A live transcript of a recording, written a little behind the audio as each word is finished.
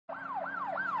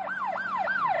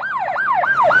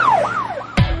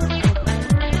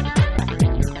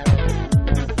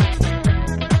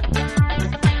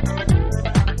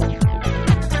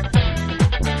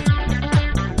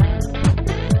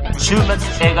週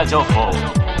末映画情報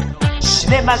シ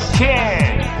ネマ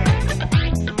King。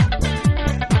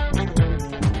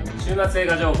週末映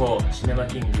画情報シネマ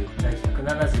キング第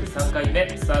173回目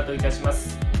スタートいたしま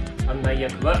す。案内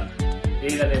役は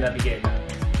映画でナビゲーター、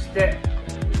そして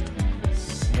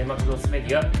シネマクロスメ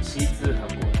ディア C2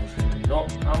 発行の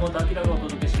川本朗がお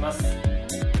届けします。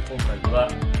今回は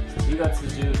7月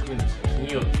19日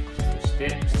金曜日、そして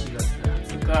7月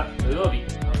20日土曜日、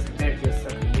合わせて9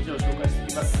作品以上紹介してい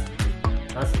きます。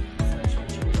まず最初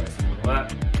に紹介するのは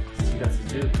7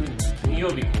月19日金曜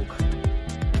日公開、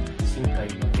新海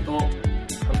誠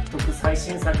監督最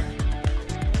新作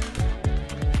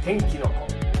天気の子、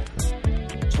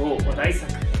超話題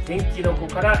作天気の子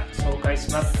から紹介し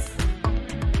ます。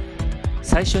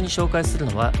最初に紹介する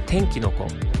のは天気の子。こ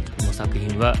の作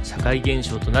品は社会現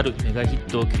象となるメガヒッ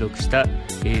トを記録した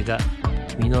映画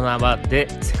君の名はで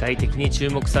世界的に注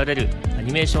目されるア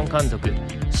ニメーション監督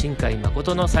新海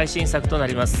誠の最新作とな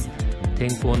ります。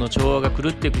天候の調和が狂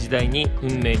っていく時代に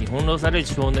運命に翻弄される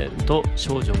少年と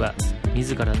少女が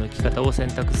自らの生き方を選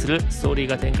択するストーリー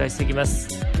が展開していきます。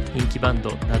人気バンド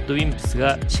ラッドウィンプス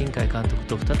が新海監督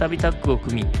と再びタッグを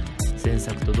組み、前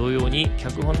作と同様に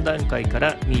脚本段階か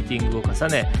らミーティングを重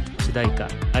ね、主題歌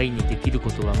「愛にできる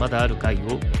ことはまだあるかい」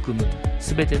を含む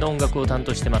全ての音楽を担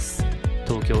当しています。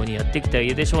東京にやってきた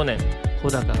家出少年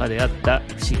穂高が出会った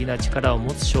不思議な力を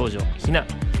持つ少女ひな、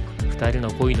2人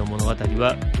の恋の物語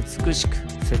は美しく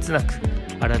切なく、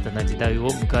新たな時代を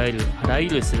迎えるあらゆ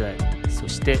る世代、そ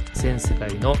して全世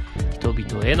界の人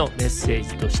々へのメッセー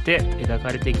ジとして描か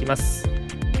れていきます。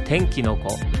天気の子、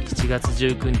7月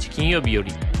19日金曜日よ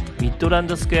りミッドラン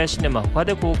ドスクエアシネマ他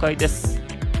で公開です。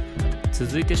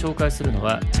続いて紹介するの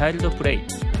はチャイルドプレイ。こ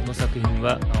の作品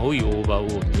は青いオーバーオ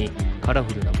ールにカラ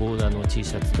フルなボーダーの T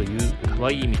シャツという可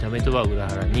愛い見た目とは裏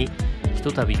腹に、ひ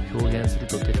とたび表現する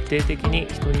と徹底的に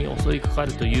人に襲いかか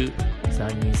るという残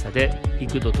忍さで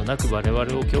幾度となく我々を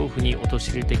恐怖に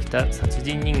陥れてきた殺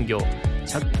人人形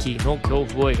チャッキーの恐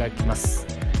怖を描きます。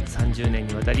30年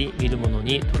にわたり見る者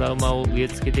にトラウマを植え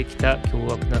付けてきた凶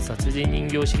悪な殺人人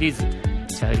形シリーズ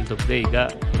チャイルドプレイ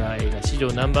がホラー映画史上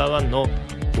ナンバーワンの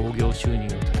興行収入を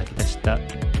叩き出した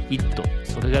イット、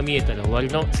それが見えたら終わり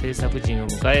の制作陣を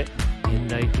迎え、現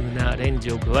代風なアレン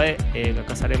ジを加え映画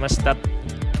化されました。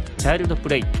チャイルドプ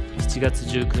レイ、7月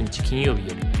19日金曜日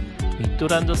よりミッド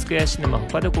ランドスクエアシネマ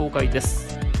他で公開で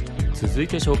す。続い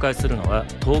て紹介するのは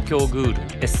東京グール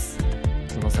S。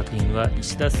 この作品は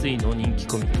石田水の人気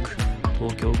コミック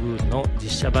東京グールの実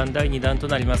写版第2弾と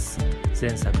なります。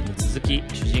前作に続き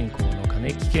主人公の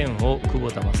金木健を久保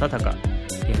田正孝、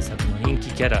原作の人気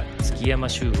キャラ月山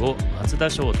修を松田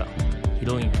翔太、ヒ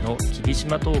ロインの霧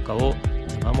島東花を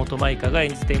山本舞香が演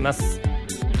じています。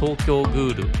東京グ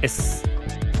ール S、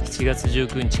 7月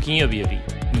19日金曜日より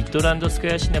ミッドランドスク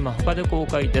エアシネマ他で公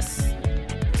開です。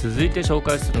続いて紹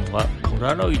介するのはポ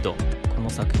ラロイド。この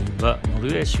作品はノル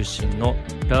ウェー出身の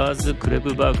ラーズ・クレ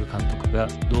ブバーグ監督が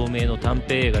同名の短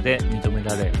編映画で認め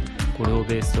られ、これを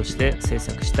ベースとして制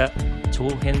作した長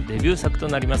編デビュー作と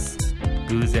なります。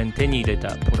偶然手に入れ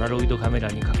たポラロイドカメラ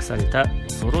に隠された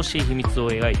恐ろしい秘密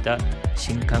を描いた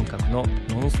新感覚の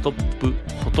ノンストップフ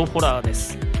ォトホラーで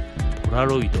す。ポラ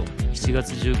ロイド、7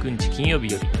月19日金曜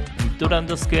日よりミッドラン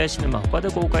ドスクエアシネマ他で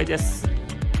公開です。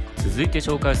続いて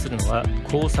紹介するのは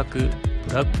後作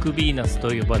ブラックヴィーナスと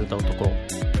呼ばれた男。こ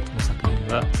の作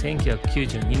品は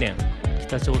1992年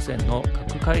北朝鮮の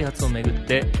核開発をめぐっ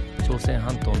て朝鮮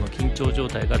半島の緊張状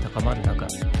態が高まる中、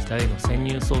北への潜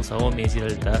入捜査を命じら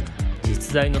れた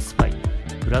実在のスパイ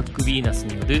ブラックヴィーナス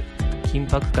による緊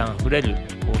迫感あふれる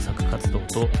工作活動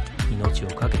と、命を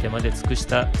懸けてまで尽くし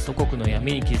た祖国の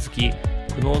闇に気づき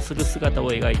苦悩する姿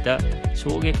を描いた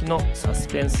衝撃のサス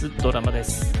ペンスドラマで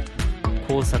す。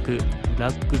後作ブラ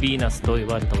ックヴィーナスと呼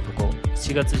ばれた男、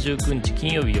7月19日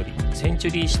金曜日よりセンチ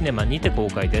ュリーシネマにて公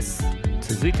開です。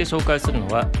続いて紹介するの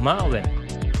はマーウェン。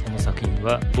この作品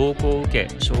は暴行を受け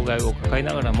障害を抱え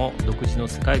ながらも独自の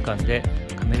世界観で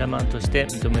カメラマンとして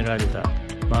認められた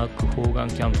マーク・ホーガン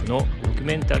キャンプのドキュ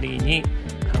メンタリーに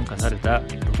感化されたロ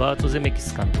バート・ゼメキ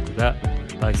ス監督が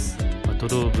バイス・バト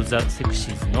ル・オブ・ザ・セク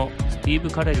シーズのスティーブ・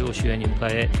カレルを主演に迎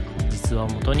え、実話を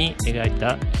元に描い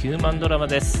たヒューマンドラマ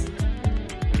です。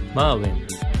マーウェン、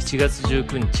7月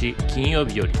19日金曜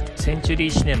日よりセンチュリー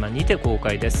シネマにて公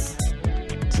開です。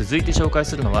続いて紹介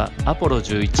するのはアポロ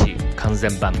11完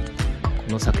全版。こ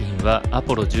の作品はア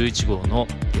ポロ11号の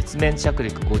月面着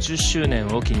陸50周年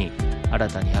を機に新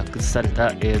たに発掘され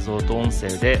た映像と音声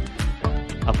で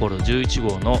アポロ11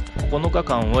号の9日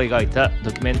間を描いた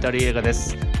ドキュメンタリー映画で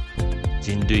す。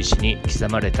人類史に刻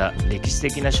まれた歴史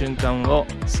的な瞬間を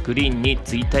スクリーンに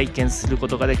追体験するこ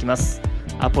とができます。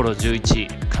アポロ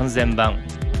11完全版、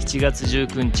7 1月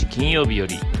19日金曜日よ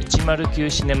り109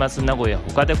シネマズ名古屋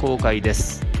他で公開で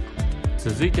す。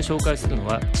続いて紹介するの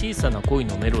は小さな恋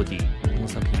のメロディー。この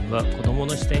作品は子供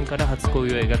の視点から初恋を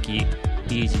描き、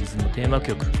ビージーズのテーマ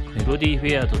曲メロディーフ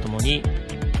ェアとともに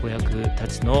子役た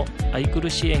ちの愛くる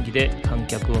しい演技で観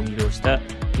客を魅了した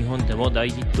日本でも大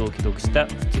ヒットを記録した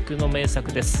不朽の名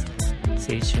作です。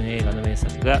青春映画の名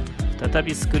作が再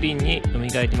びスクリーンによみ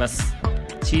がえります。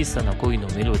小さな恋の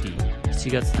メロディー、7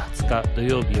月20日土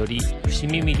曜日より伏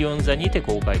見ミリオン座にて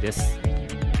公開です。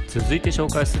続いて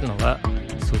紹介するのは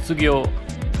卒業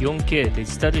 4K デ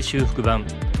ジタル修復版。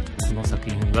この作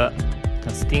品は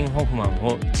ダスティン・ホフマン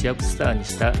を一躍スターに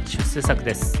した出世作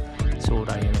です。将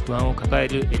来への不安を抱え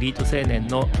るエリート青年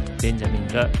のベンジャミン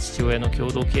が父親の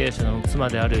共同経営者の妻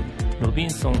であるロビン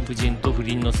ソン夫人と不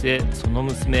倫の末、その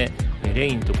娘エレ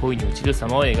インと恋に落ちる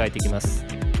様を描いてきます。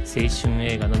青春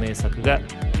映画の名作が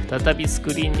再びス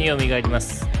クリーンによみがえりま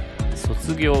す。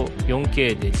卒業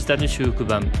 4K デジタル修復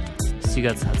版、7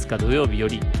月20日土曜日よ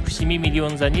り伏見ミリオ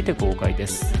ン座にて公開で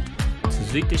す。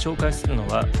続いて紹介するの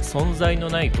は存在の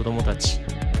ない子供たち。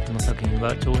この作品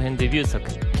は長編デビュー作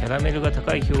キャラメルが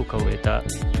高い評価を得た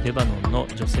レバノンの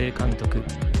女性監督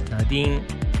ナディーン・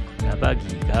ラバギ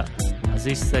ーが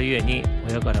貧しさゆえに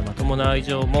親からまともな愛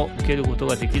情も受けること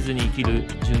ができずに生きる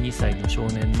12歳の少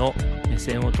年の目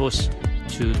線を通し、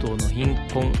中東の貧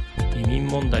困・移民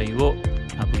問題を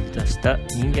あぶり出した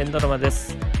人間ドラマで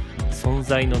す。存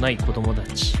在のない子供た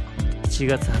ち、7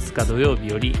月20日土曜日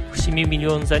より伏見ミリ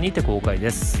オン座にて公開で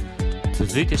す。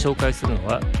続いて紹介するの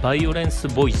はバイオレンス・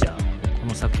ボイジャー。こ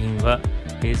の作品は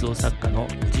映像作家の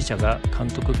宇治茶が監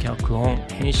督、脚本、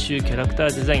編集、キャラクタ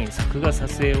ーデザイン、作画、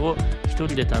撮影を一人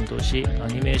で担当し、ア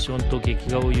ニメーションと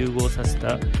劇画を融合させ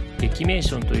た劇メー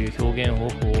ションという表現方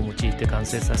法を用いて完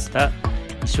成させた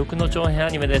異色の長編ア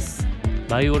ニメです。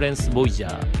バイオレンス・ボイジャ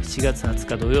ー、7月20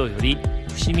日土曜より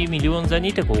伏見ミリオン座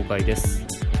にて公開です。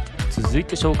続い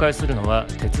て紹介するのは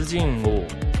鉄人王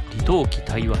李登輝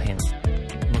対話編。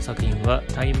この作品は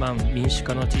台湾民主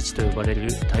化の父と呼ばれる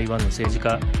台湾の政治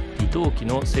家李登輝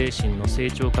の精神の成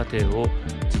長過程を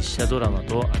実写ドラマ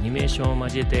とアニメーションを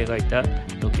交えて描いた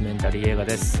ドキュメンタリー映画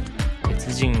です。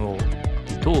鉄人王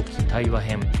李登輝対話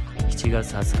編、7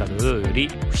月20日土曜より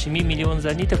伏見ミリオン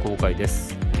座にて公開で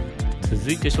す。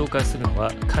続いて紹介するの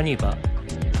はカニバ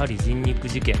パリ人肉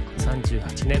事件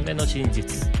38年目の真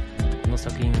実。この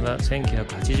作品は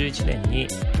1981年に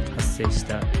発生し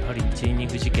たパリ人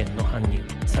肉事件の犯人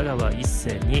佐川一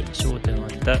世に焦点を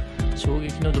当てた衝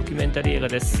撃のドキュメンタリー映画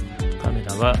です。カメ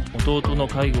ラは弟の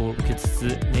介護を受けつ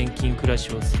つ年金暮ら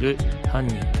しをする犯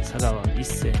人佐川一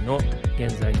世の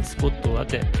現在にスポットを当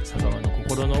て、佐川の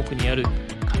心の奥にある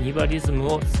カニバリズム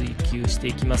を追求して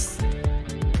いきます。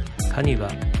カニ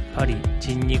バパリ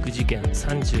人肉事件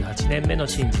38年目の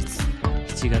真実、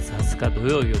7月20日土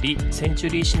曜よりセンチ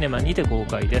ュリーシネマにて公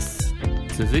開です。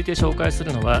続いて紹介す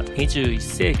るのは21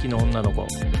世紀の女の子。こ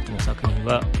の作品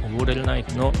は溺れるナイ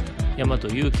フの大和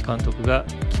裕樹監督が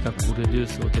企画プロデュー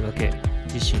スを手掛け、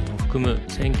自身を含む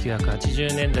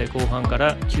1980年代後半か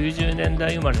ら90年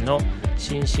代生まれの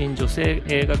新進女性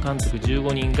映画監督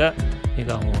15人が笑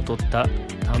顔を撮った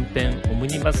短編オム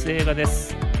ニバス映画で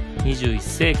す。21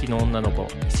世紀の女の子、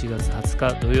7月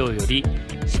20日土曜より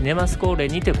シネマスコーレ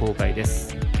にて公開で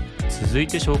す。続い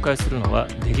て紹介するのは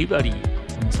デリバリー。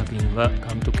この作品は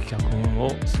監督脚本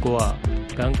をスコア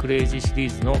ガンクレイジーシリー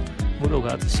ズの室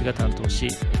賀敦が担当し、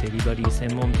デリバリー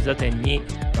専門ピザ店に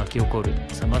巻き起こる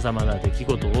さまざまな出来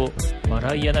事を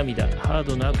笑いや涙、ハー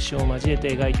ドなアクションを交え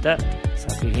て描いた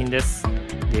作品です。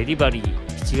デリバリー、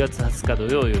7月20日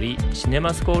土曜よりシネ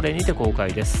マスコーレにて公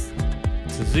開です。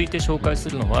続いて紹介す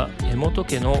るのは江本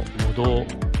家の母堂。こ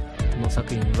の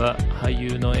作品は俳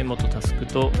優の江本佑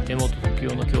と江本時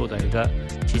生の兄弟が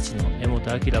父の江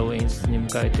本明を演出に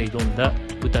迎えて挑んだ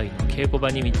舞台の稽古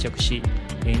場に密着し、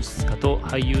演出家と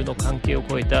俳優の関係を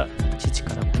超えた父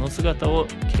からこの姿を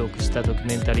記録したドキュ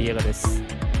メンタリー映画です。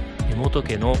江本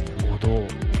家の母堂、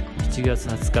7月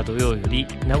20日土曜より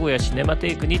名古屋シネマ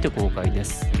テイクにて公開で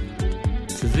す。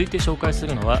続いて紹介す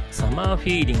るのはサマーフ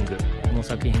ィーリング。この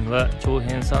作品は長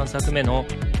編3作目の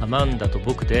アマンダと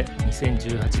僕で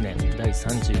2018年第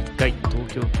31回東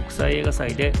京国際映画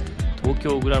祭で東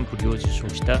京グランプリを受賞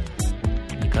した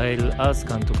ミカエル・アース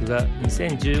監督が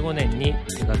2015年に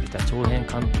手掛けた長編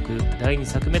監督第2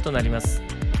作目となります。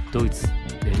ドイツ、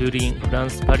ベルリン、フラン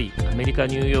ス、パリ、アメリカ、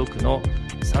ニューヨークの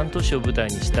3都市を舞台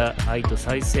にした愛と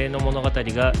再生の物語が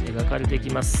描かれていき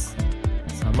ます。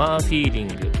サマーフィーリン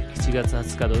グ、7月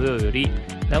20日土曜より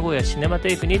名古屋シネマ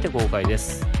テイクにて公開で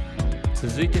す。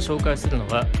続いて紹介するの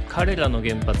は彼らの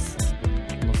原発。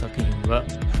この作品は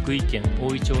福井県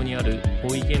大井町にある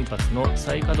大井原発の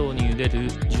再稼働に揺れる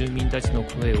住民たちの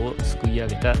声をすくい上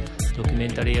げたドキュメ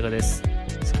ンタリー映画です。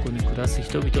そこに暮らす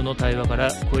人々の対話か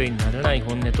ら声にならない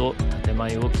本音と建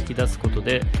前を聞き出すこと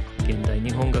で、現代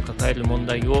日本が抱える問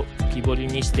題を浮き彫り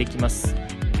にしていきます。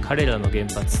彼らの原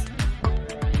発、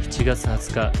7月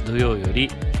20日土曜より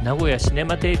名古屋シネ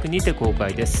マテイクにて公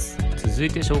開です。続い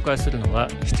て紹介するのは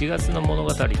7月の物語。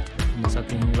この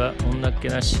作品は女っ気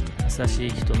なし優しい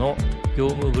人の業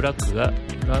務ブラックが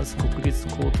フランス国立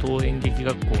高等演劇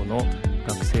学校の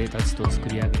学生たちと作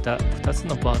り上げた2つ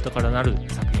のパートからなる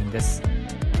作品です。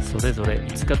それぞれ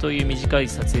5日という短い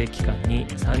撮影期間に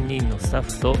3人のスタッ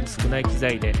フと少ない機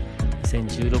材で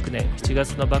2016年7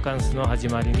月のバカンスの始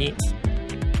まりに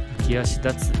浮き足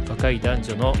立つ若い男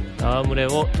女の戯れ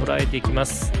を捉えていきま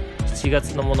す。7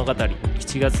月の物語、7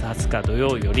月20日土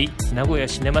曜より名古屋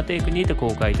シネマテイクにて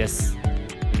公開です。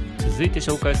続いて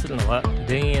紹介するのは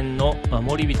田園の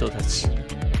守り人たち。こ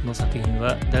の作品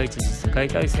は第一次世界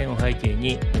大戦を背景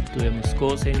に夫や息子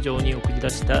を戦場に送り出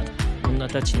した女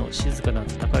たちの静かな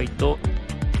戦いと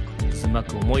渦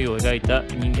巻く思いを描いた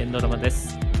人間ドラマで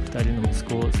す。2人の息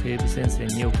子を西部戦線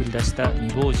に送り出した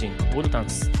未亡人ウォルタン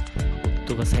ス、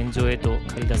夫が戦場へと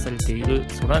駆り出されている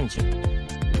ソランジ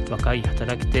ュ、若い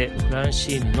働き手フラン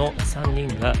シーヌの3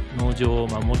人が農場を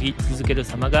守り続ける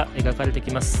様が描かれて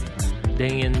きます。田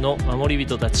園の守り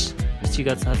人たち、7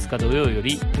月20日土曜よ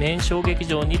りメイン小劇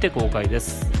場にて公開で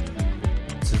す。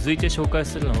続いて紹介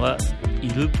するのはイ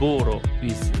ルボーロ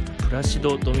with プラシ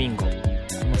ド・ドミンゴ。こ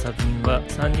の作品は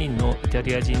3人のイタ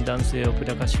リア人男性オペ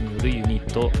ラ歌手によるユニ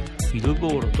ットイルボ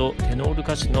ーロとテノール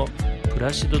歌手のプ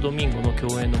ラシド・ドミンゴの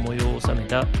共演の模様を収め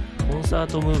たコンサー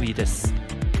トムービーです。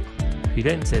フィ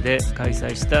レンツェで開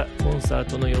催したコンサー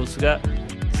トの様子が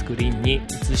スクリーンに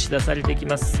映し出されていき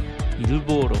ます。イル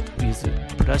ボーロ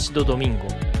with プラシド・ドミンゴ、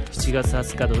7月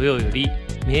20日土曜より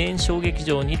名演小劇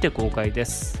場にて公開で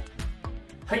す。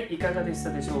はい、いかがでし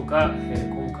たでしょうか。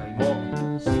今回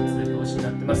もシーツー表紙にな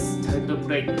ってます。チャイルドプ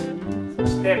レイ、そ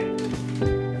して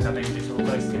画面で紹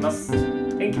介しています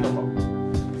天気の方、い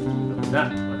ろんな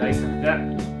話題作が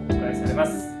公開されま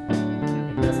す。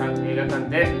皆さん映画館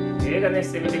で映画ね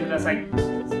してみてください。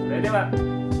それでは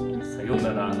さよう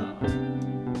なら。